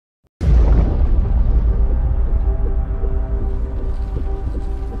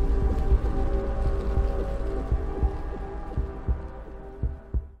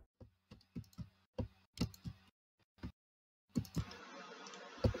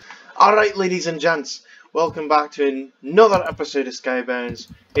Alright, ladies and gents, welcome back to another episode of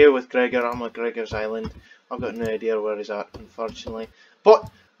Skybounds. Here with Gregor. I'm at Gregor's Island. I've got no idea where he's at, unfortunately. But,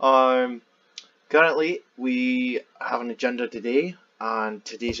 currently, we have an agenda today, and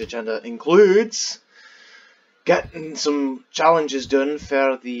today's agenda includes getting some challenges done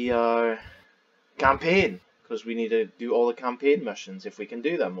for the campaign, because we need to do all the campaign missions if we can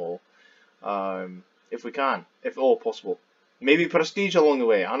do them all. If we can, if all possible. Maybe prestige along the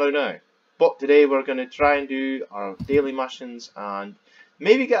way, I don't know. But today we're going to try and do our daily missions and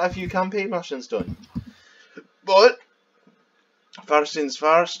maybe get a few campaign missions done. But, first things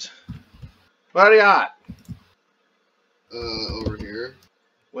first, where are you at? Over here.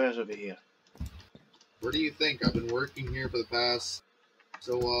 Where's over here? Where do you think? I've been working here for the past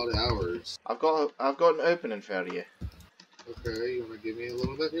so odd hours. I've got an opening for you. Okay, you want to give me a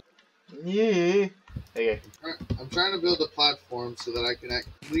little bit here? Yeah. There you go. I'm trying to build a platform so that I can at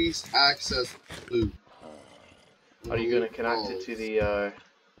least access loot. Are you going to connect it to the,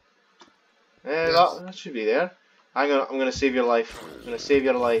 Yes. that should be there. I'm gonna save your life. I'm gonna save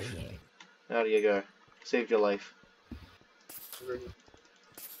your life. There you go. Saved your life.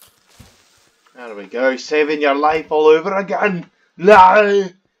 There we go. Saving your life all over again. No.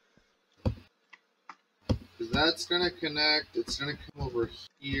 That's gonna connect, it's gonna come over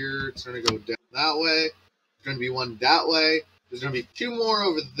here, it's gonna go down that way, there's gonna be one that way, there's gonna be two more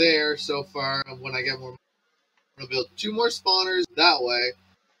over there so far. When I get more, I'm gonna build two more spawners that way.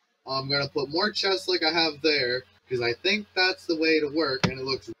 I'm gonna put more chests like I have there, because I think that's the way to work, and it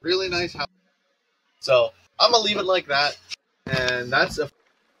looks really nice. So, I'm gonna leave it like that, and that's a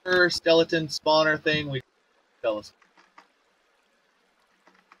first skeleton spawner thing we tell us.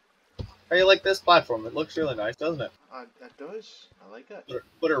 How you like this platform? It looks really nice, doesn't it? It does. I like it.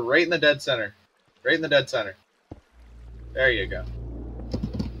 Put her right in the dead center. Right in the dead center. There you go.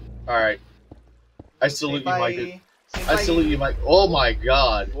 Alright. I salute you, Mike. I salute you, Mike. Oh my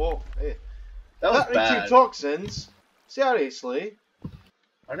god. Whoa. Hey. That was bad. 32 toxins? Seriously?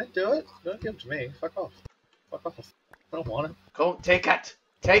 I didn't do it. Don't give it to me. Fuck off. Fuck off. I don't want it. Come, take it.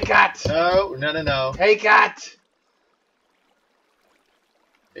 Take it. No, no, no, no. Take it.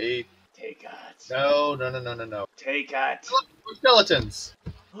 Hey. Take it. No, no, no, no, no, no. Take it. Look, we're skeletons.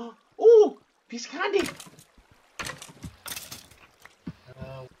 Oh, piece of candy.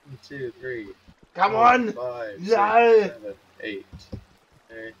 1, 2, 3. Come 4, on. 5, 6, No. 7, 8.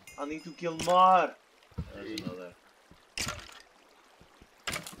 Okay. I need to kill more. There's 8, another.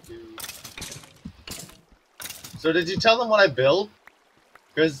 2. So did you tell them what I built?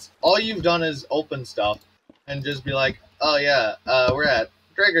 Because all you've done is open stuff and just be like, oh yeah, we're at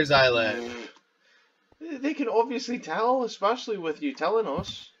Gregor's Island. They can obviously tell, especially with you telling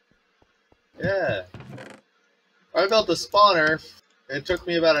us. Yeah. I built the spawner. It took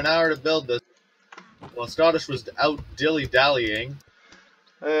me about an hour to build this. While Scottish was out dilly-dallying.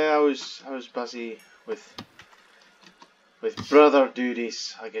 I was busy with brother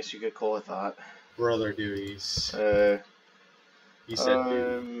duties, I guess you could call it that. Brother duties. He said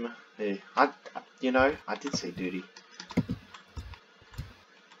duty. Hey, I did say duty.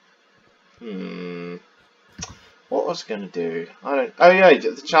 What was I gonna do? Oh yeah,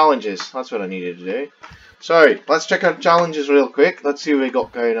 the challenges. That's what I needed to do. So, let's check out challenges real quick. Let's see what we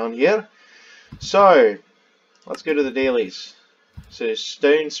got going on here. So, let's go to the dailies. So,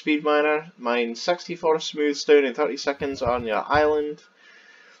 stone speed miner. Mine 64 smooth stone in 30 seconds on your island.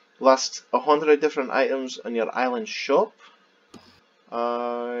 List 100 different items on your island shop.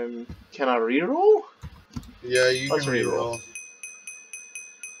 Can I reroll? Yeah, you Let's can reroll.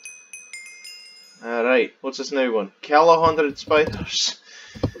 Alright, what's this new one? Kill 100 spiders.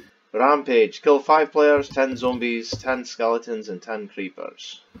 Rampage. Kill 5 players, 10 zombies, 10 skeletons, and 10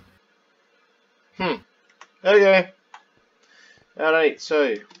 creepers. Okay. Alright,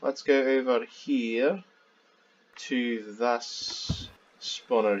 so let's go over here to this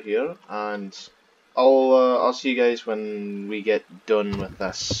spawner here, and I'll see you guys when we get done with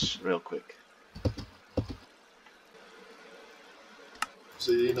this real quick.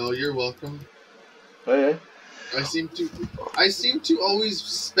 So you're welcome. Oh yeah. I seem to always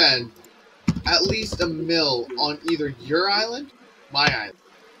spend at least $1 mil on either your island, my island,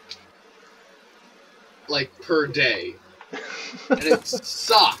 like per day, and it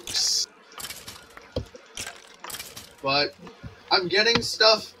sucks. But I'm getting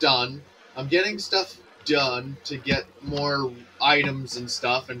stuff done. I'm getting stuff done to get more items and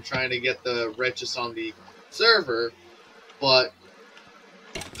stuff, and trying to get the richest on the server. But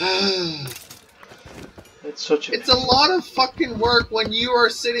it's a lot of fucking work when you are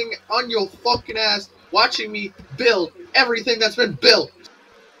sitting on your fucking ass watching me build everything that's been built.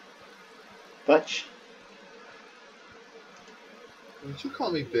 Bitch. Don't you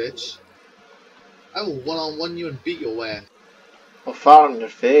call me bitch. I will one-on-one you and beat your ass. I'll fart in your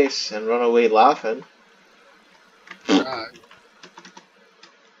face and run away laughing. Right.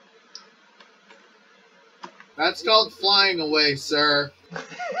 That's called flying away, sir.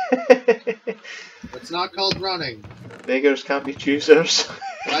 That's not called running. Beggars can't be choosers.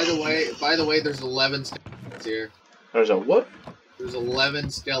 By the way, there's 11 Skelleys here. There's a what? There's 11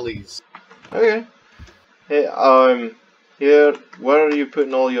 Skelleys. Okay. Hey, here, where are you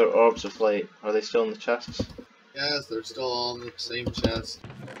putting all your orbs of light? Are they still in the chests? Yes, they're still all in the same chest.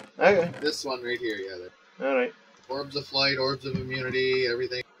 Okay. This one right here, yeah. Alright. Orbs of flight, orbs of immunity,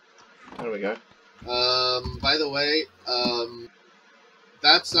 everything. There we go. By the way,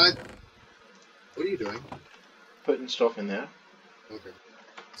 that side... What are you doing? Putting stuff in there. Okay.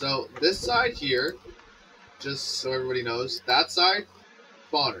 So, this side here, just so everybody knows, that side,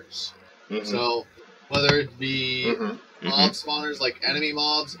 spawners. Mm-hmm. So, whether it be Mm-hmm. mob spawners like enemy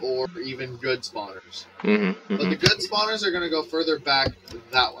mobs or even good spawners. Mm-hmm. But the good spawners are going to go further back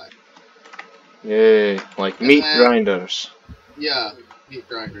that way. Yay, like And meat then- grinders. Yeah, meat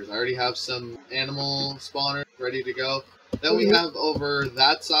grinders. I already have some animal spawners ready to go. Then we have over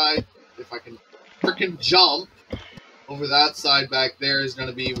that side, if I can frickin' jump, over that side back there is going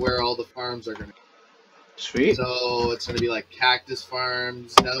to be where all the farms are going to be. Sweet. So it's going to be like cactus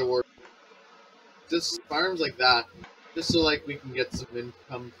farms, netherwort, just farms like that. Just so like we can get some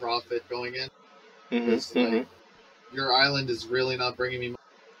income profit going in. Because like, your island is really not bringing me money.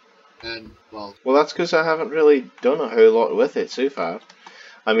 And, well, That's because I haven't really done a whole lot with it so far.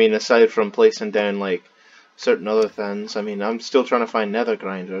 I mean, aside from placing down, like, certain other things, I mean, I'm still trying to find nether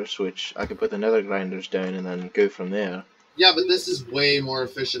grinders, which I could put the nether grinders down and then go from there. yeah, but this is way more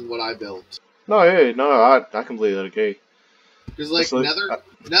efficient what I built. No, hey, no, I completely agree. Because, like, So,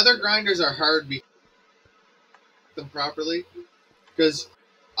 nether grinders are hard to them properly. Because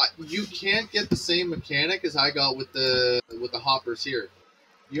you can't get the same mechanic as I got with the hoppers here.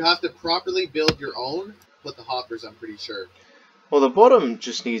 You have to properly build your own with the hoppers, I'm pretty sure. Well, the bottom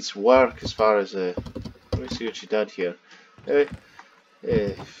just needs work as far as the... Let me see what she did here. 1,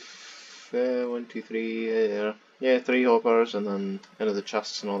 2, 3, yeah, 3 hoppers and then into the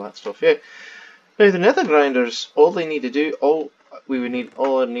chests and all that stuff. Yeah. Now the nether grinders, all I need to do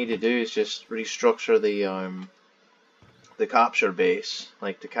is just restructure the capture base,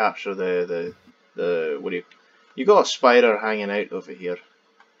 like to capture the what do you got a spider hanging out over here.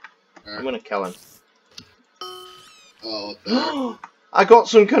 Right. I'm gonna kill him. Oh, what the heck? I got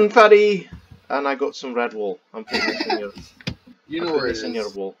some confetti and I got some red wool. I'm putting this in your. You know where it is. In your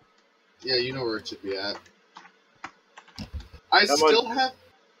wool. Yeah, you know where it should be at. I Come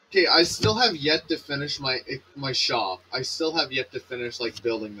still have yet to finish my shop. I still have yet to finish like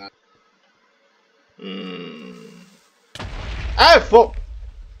building that. Oh fuck!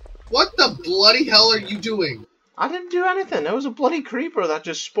 What the bloody hell are you doing? I didn't do anything. There was a bloody creeper that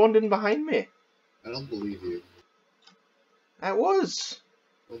just spawned in behind me. I don't believe you. It was.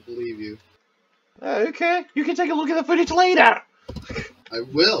 I don't believe you. Okay, you can take a look at the footage later. I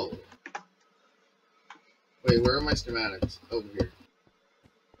will. Wait, where are my schematics? Over here.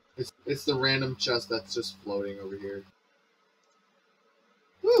 It's the random chest that's just floating over here.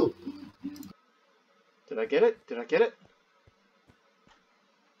 Woo! Did I get it? Did I get it?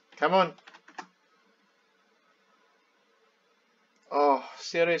 Come on. Oh,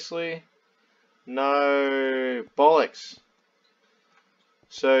 seriously? No. Bollocks.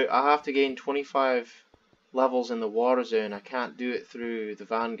 So, I have to gain 25 levels in the war zone. I can't do it through the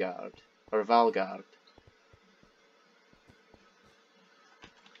Vanguard. Or Valguard.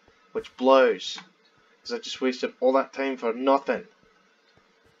 Which blows. Because I just wasted all that time for nothing.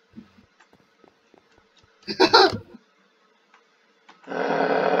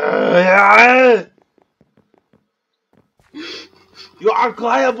 You are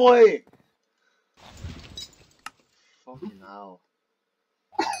quiet, boy! Fucking hell.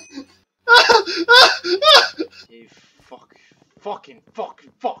 You fuck. Fucking fuck.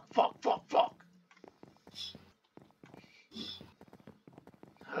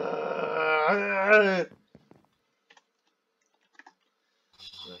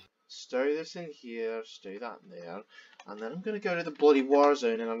 Stow this in here, stow that in there, and then I'm gonna go to the bloody war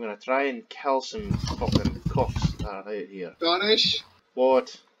zone and I'm gonna try and kill some fucking cocks that are out here. Donish,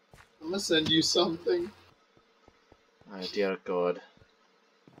 What? I'm gonna send you something. Oh dear God.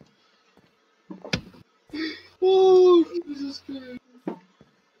 Oh, Jesus Christ.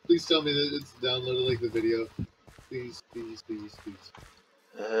 Please tell me that it's downloaded like the video. Please, please, please, please.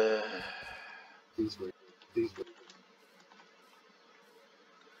 Please wait. Please wait.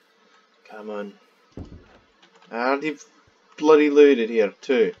 Come on. I already bloody looted here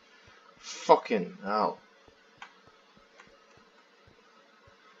too. Fucking hell.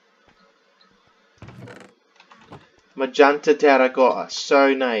 Magenta terracotta,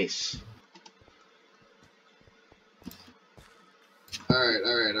 so nice. Alright.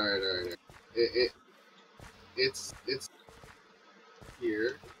 It's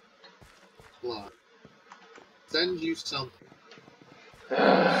here. Block. Send you something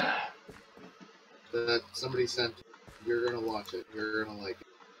that somebody sent. You're gonna watch it. You're gonna like it.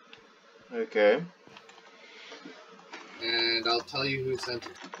 Okay. And I'll tell you who sent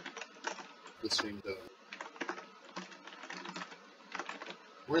it. The stream though.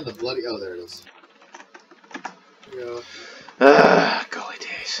 We're in the bloody. Oh, there it is. Here we go. Golly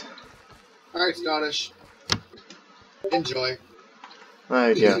days. Alright, Scottish. Enjoy.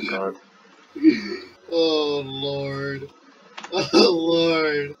 Oh dear God. Oh Lord. Oh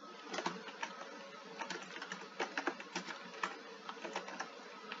Lord.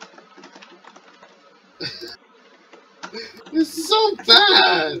 This is so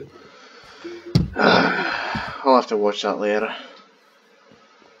bad. I'll have to watch that later.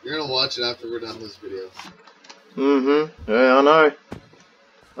 You're gonna watch it after we're done this video. Mm-hmm. Yeah, I know.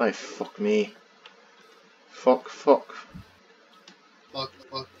 Oh, fuck me. Fuck. Fuck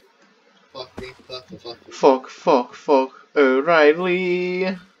me. Fuck. O'Reilly.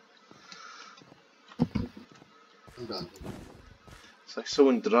 I'm done. It's like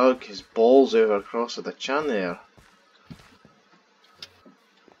someone drug his balls over across the chin there.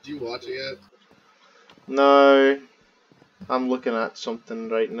 Did you watch it yet? No. I'm looking at something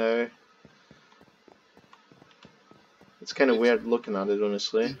right now. It's kind of weird looking at it,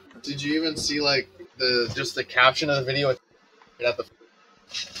 honestly. Did you even see like just the caption of the video at the?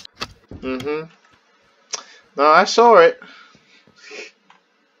 Mm-hmm. No, I saw it.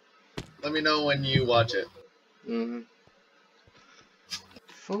 Let me know when you watch it. Mm-hmm.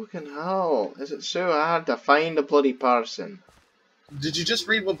 Fucking hell. Is it so hard to find a bloody person? Did you just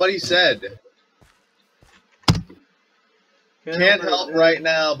read what Buddy said? Can't help right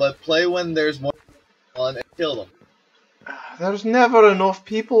now, but play when there's more on and kill them. There's never enough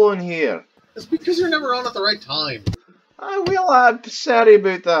people in here. It's because you're never on at the right time. I will add sorry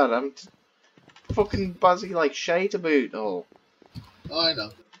about that. I'm fucking busy like shite about all. Oh, I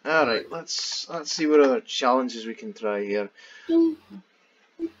know. Alright, let's see what other challenges we can try here. I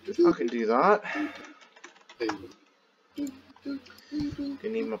can do that. I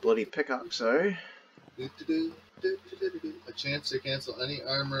need my bloody pickaxe out. A chance to cancel any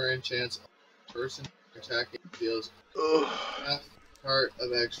armor and chance person attacking deals half part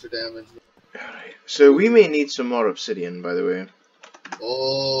of extra damage. Alright, so we may need some more obsidian, by the way.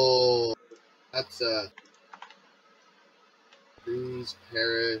 Oh, that's freeze,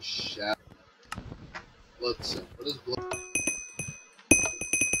 perish, shatter. Let's see. What is blood?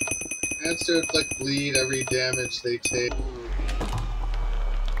 Chance to inflict bleed every damage they take.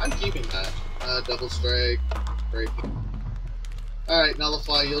 I'm keeping that. Double strike, breaking. Alright,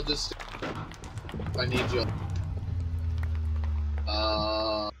 nullify, you'll just if I need you.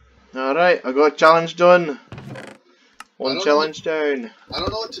 Alright, I got a challenge done. One challenge down. I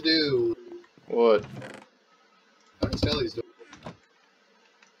don't know what to do. What? How many skellies do?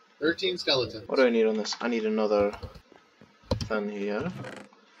 13 skeletons. What do I need on this? I need another thing here.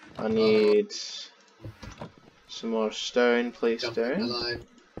 I need some more stone placed down.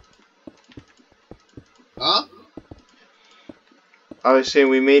 Huh? I was saying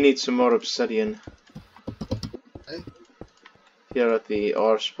we may need some more obsidian. Hey. Here at the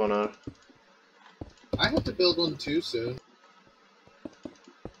ore spawner. I have to build one too soon.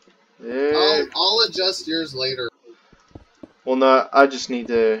 Yeah. I'll adjust yours later. Well, no, I just need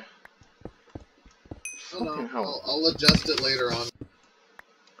to. Oh, no, I'll adjust it later on.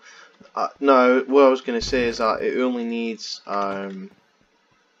 No, what I was gonna say is that it only needs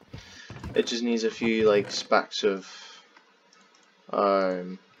it just needs a few like specks of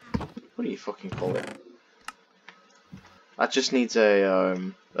what do you fucking call it? That just needs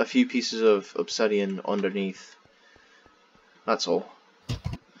a few pieces of obsidian underneath. That's all.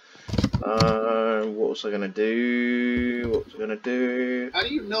 What was I gonna do? How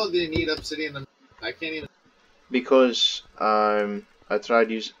do you know they need obsidian? I can't even. Because I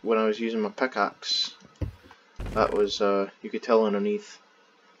tried when I was using my pickaxe. That was you could tell underneath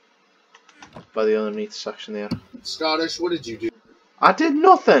by the underneath section there. Scottish, what did you do? I did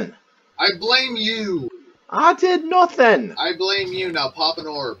nothing. I blame you. I did nothing. I blame you. Now pop an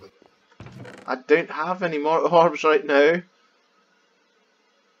orb. I don't have any more orbs right now.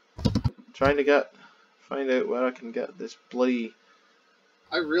 Trying to find out where I can get this bloody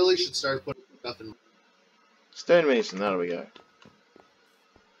I really should start putting stuff in. Stonemason, there we go.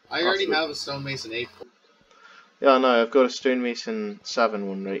 I already have a stonemason 8. Yeah, no, I've got a stonemason 7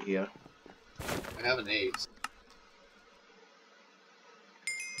 one right here. I have an 8.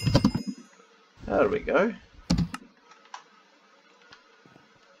 There we go.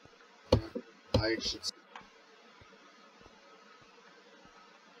 I should.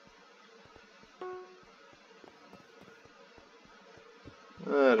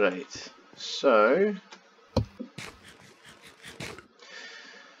 Alright, so...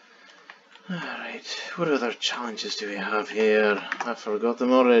 Alright, what other challenges do we have here? I forgot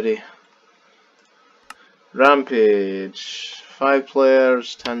them already. Rampage. 5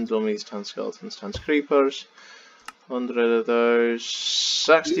 players, 10 dummies, 10 skeletons, 10 creepers. 100 of those.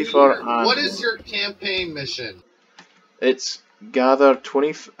 64 animals. What is your campaign mission? It's gather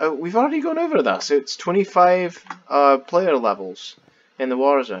 20... we've already gone over this. It's 25 player levels in the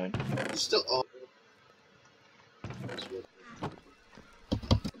war zone. You're still... Oh.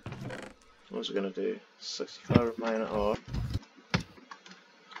 What's it going to do? 65 minus or...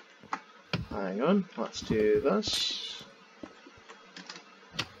 Hang on, let's do this.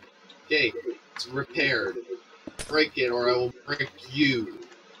 Okay, it's repaired. Break it or I will break you.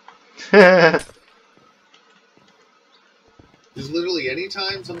 I There's literally any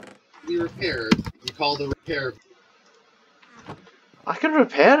time something can be repaired, you call the repair. can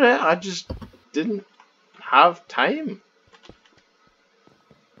repair it, I just didn't have time.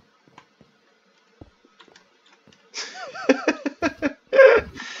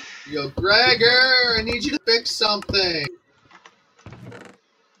 Yo, Gregor, I need you to fix something.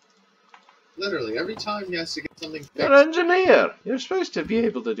 Literally, every time he has to get something fixed. You're an engineer. You're supposed to be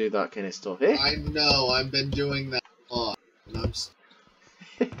able to do that kind of stuff, eh? I know, I've been doing that a lot. And I'm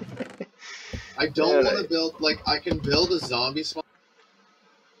I don't want to build, like, I can build a zombie spawn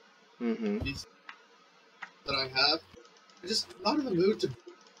that I have. I'm just not in the mood to.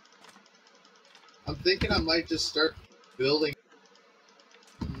 I'm thinking I might just start building.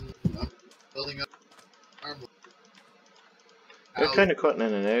 I'm building up armor. You're kind of cutting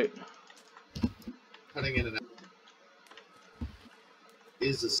in and out. Cutting in and out.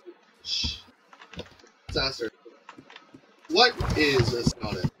 Is a disaster. What is a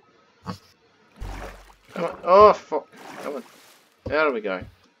sonnet? Come on. Oh, fuck. Come on. There we go.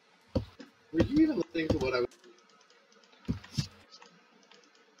 Were you even listening to what I was?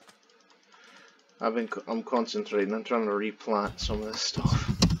 I'm concentrating. I'm trying to replant some of this stuff.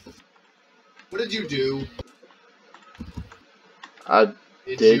 What did you do? I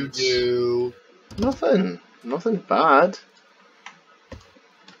Did did you do? nothing. Nothing bad.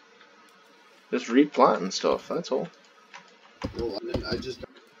 Just replanting stuff. That's all. Well, I just.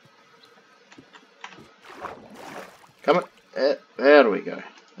 Come on. There we go.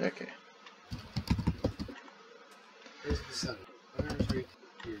 Okay. Where's the sun? Where's right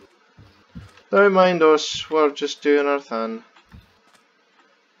here? Don't mind us. We're just doing our thing.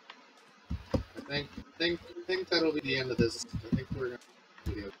 I think that'll be the end of this. I think we're gonna end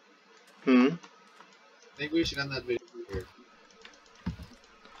the video. Hmm. I think we should end that video here.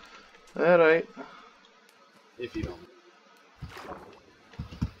 Alright. If you don't.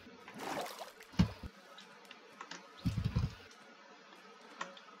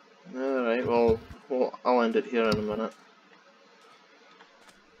 Alright, well, I'll end it here in a minute.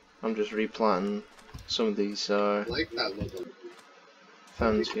 I'm just replanting some of these I like that logo.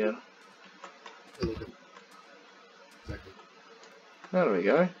 things here. Hey, look at second. There we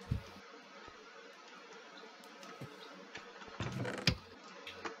go.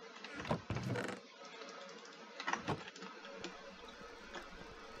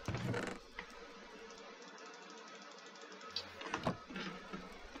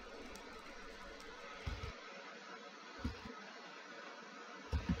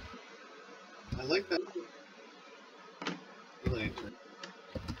 I like that lantern.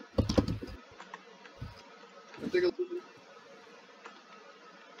 Take a look.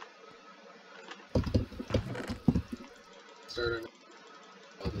 Start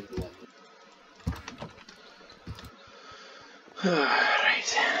on the one.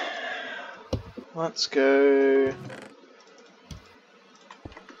 Alright. Let's go.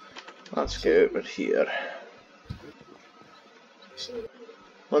 Let's go over here.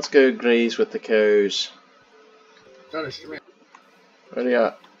 Let's go graze with the cows. Johnny, come here. Where are you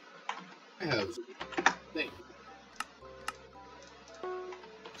at? I have thing.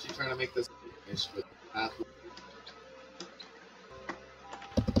 She's trying to make this finish with half.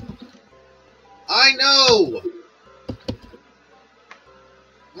 I know!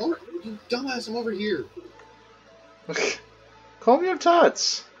 You dumbass, I'm over here. Calm your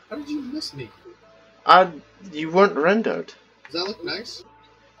tats. How did you miss me? You weren't rendered. Does that look nice?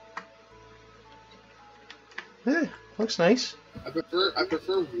 Yeah, looks nice. I prefer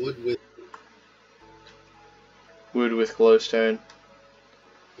Wood with glowstone.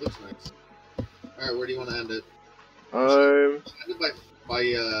 Looks nice. Alright, where do you want to end it? Um, End it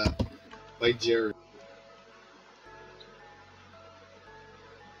by Jerry.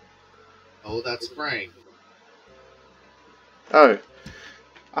 Oh, that's Frank. oh.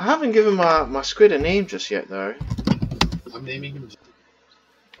 I haven't given my squid a name just yet, though. I'm naming him.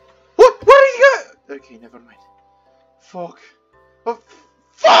 What? Where did you go? Okay, never mind. Fuck. Oh,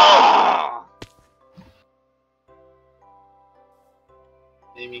 fuck!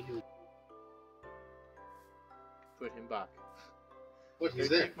 Naming him. Put him back. What? He's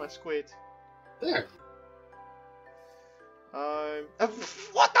Go there. take my squid. There.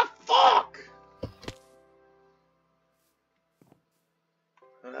 What the fuck?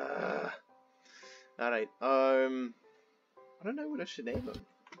 Alright, I don't know what I should name him.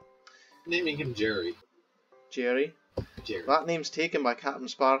 Naming him Jerry. Jerry? Jerry. That name's taken by Captain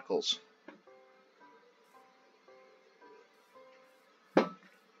Sparkles.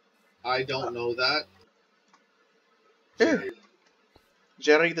 I don't know that. Jerry.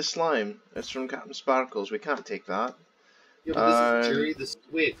 Jerry the Slime. It's from Captain Sparkles. We can't take that. Yeah, but this is Jerry the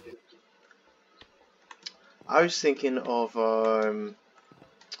Squid. I was thinking of,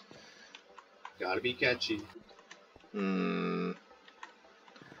 Gotta be catchy. I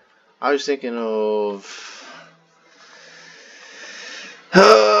was thinking of...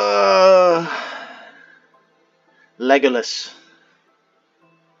 Legolas.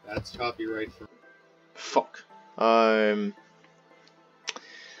 That's copyright for... Fuck.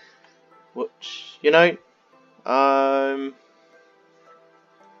 What? You know?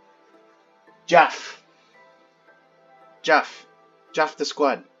 Jaff. Jaff the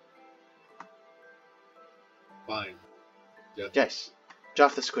Squid. Fine. Jeff Yes.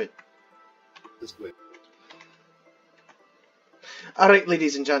 Jaff the Squid. the Squid. Alright,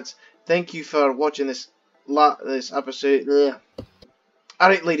 ladies and gents. Thank you for watching this episode.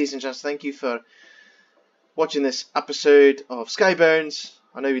 Alright, ladies and gents. Thank you for watching this episode of Skybounds.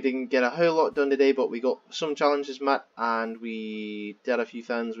 I know we didn't get a whole lot done today, but we got some challenges met and we did a few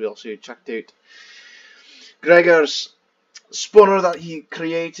things. We also checked out Gregor's spawner that he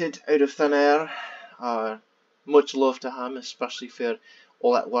created out of thin air. Much love to him, especially for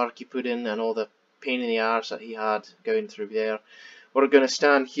all that work he put in and all the pain in the arse that he had going through there. We're going to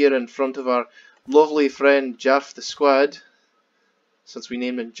stand here in front of our lovely friend Jeff the Squid, since we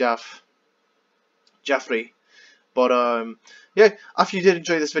named him Jeffrey. But yeah, if you did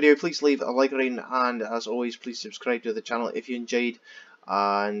enjoy this video, please leave a like rating, and as always, please subscribe to the channel if you enjoyed.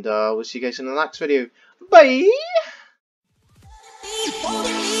 And we'll see you guys in the next video. Bye!